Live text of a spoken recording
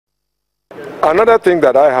Another thing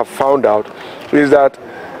that I have found out is that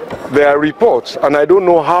there are reports, and I don't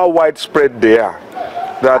know how widespread they are,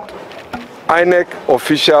 that INEC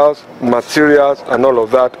officials, materials, and all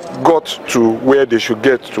of that got to where they should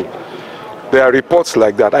get to. There are reports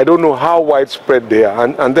like that. I don't know how widespread they are,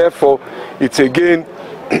 and therefore it's again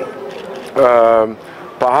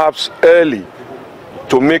perhaps early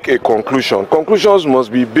to make a conclusion. Conclusions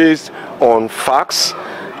must be based on facts,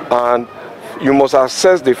 and you must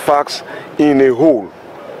assess the facts in a whole.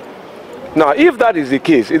 Now, if that is the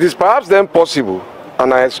case, it is perhaps then possible,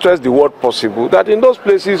 and I stress the word possible, that in those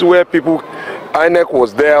places where INEC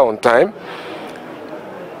was there on time,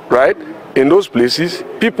 right? In those places,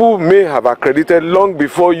 people may have accredited long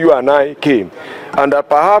before you and I came, and that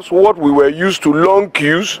perhaps what we were used to, long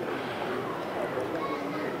queues,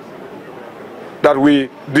 that we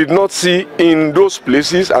did not see in those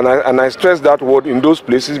places, and I stress that word, in those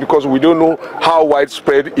places, because we don't know how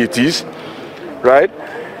widespread it is, right?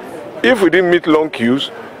 If we didn't meet long queues,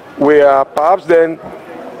 we are perhaps then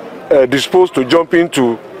disposed to jump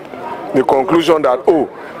into the conclusion that, oh,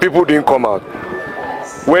 people didn't come out.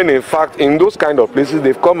 When in fact, in those kind of places,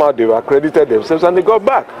 they've come out, they've accredited themselves, and they got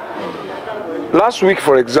back. Last week,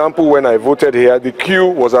 for example, when I voted here, the queue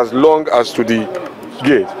was as long as to the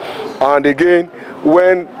gate. And again,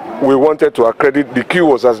 when we wanted to accredit, the queue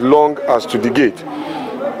was as long as to the gate.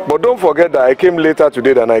 But don't forget that I came later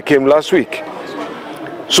today than I came last week.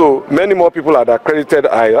 So many more people had accredited,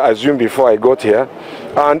 I assume, before I got here.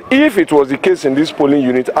 And if it was the case in this polling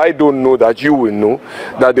unit, I don't know that you will know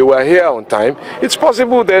that they were here on time. It's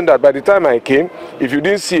possible then that by the time I came, if you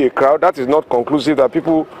didn't see a crowd, that is not conclusive that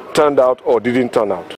people turned out or didn't turn out.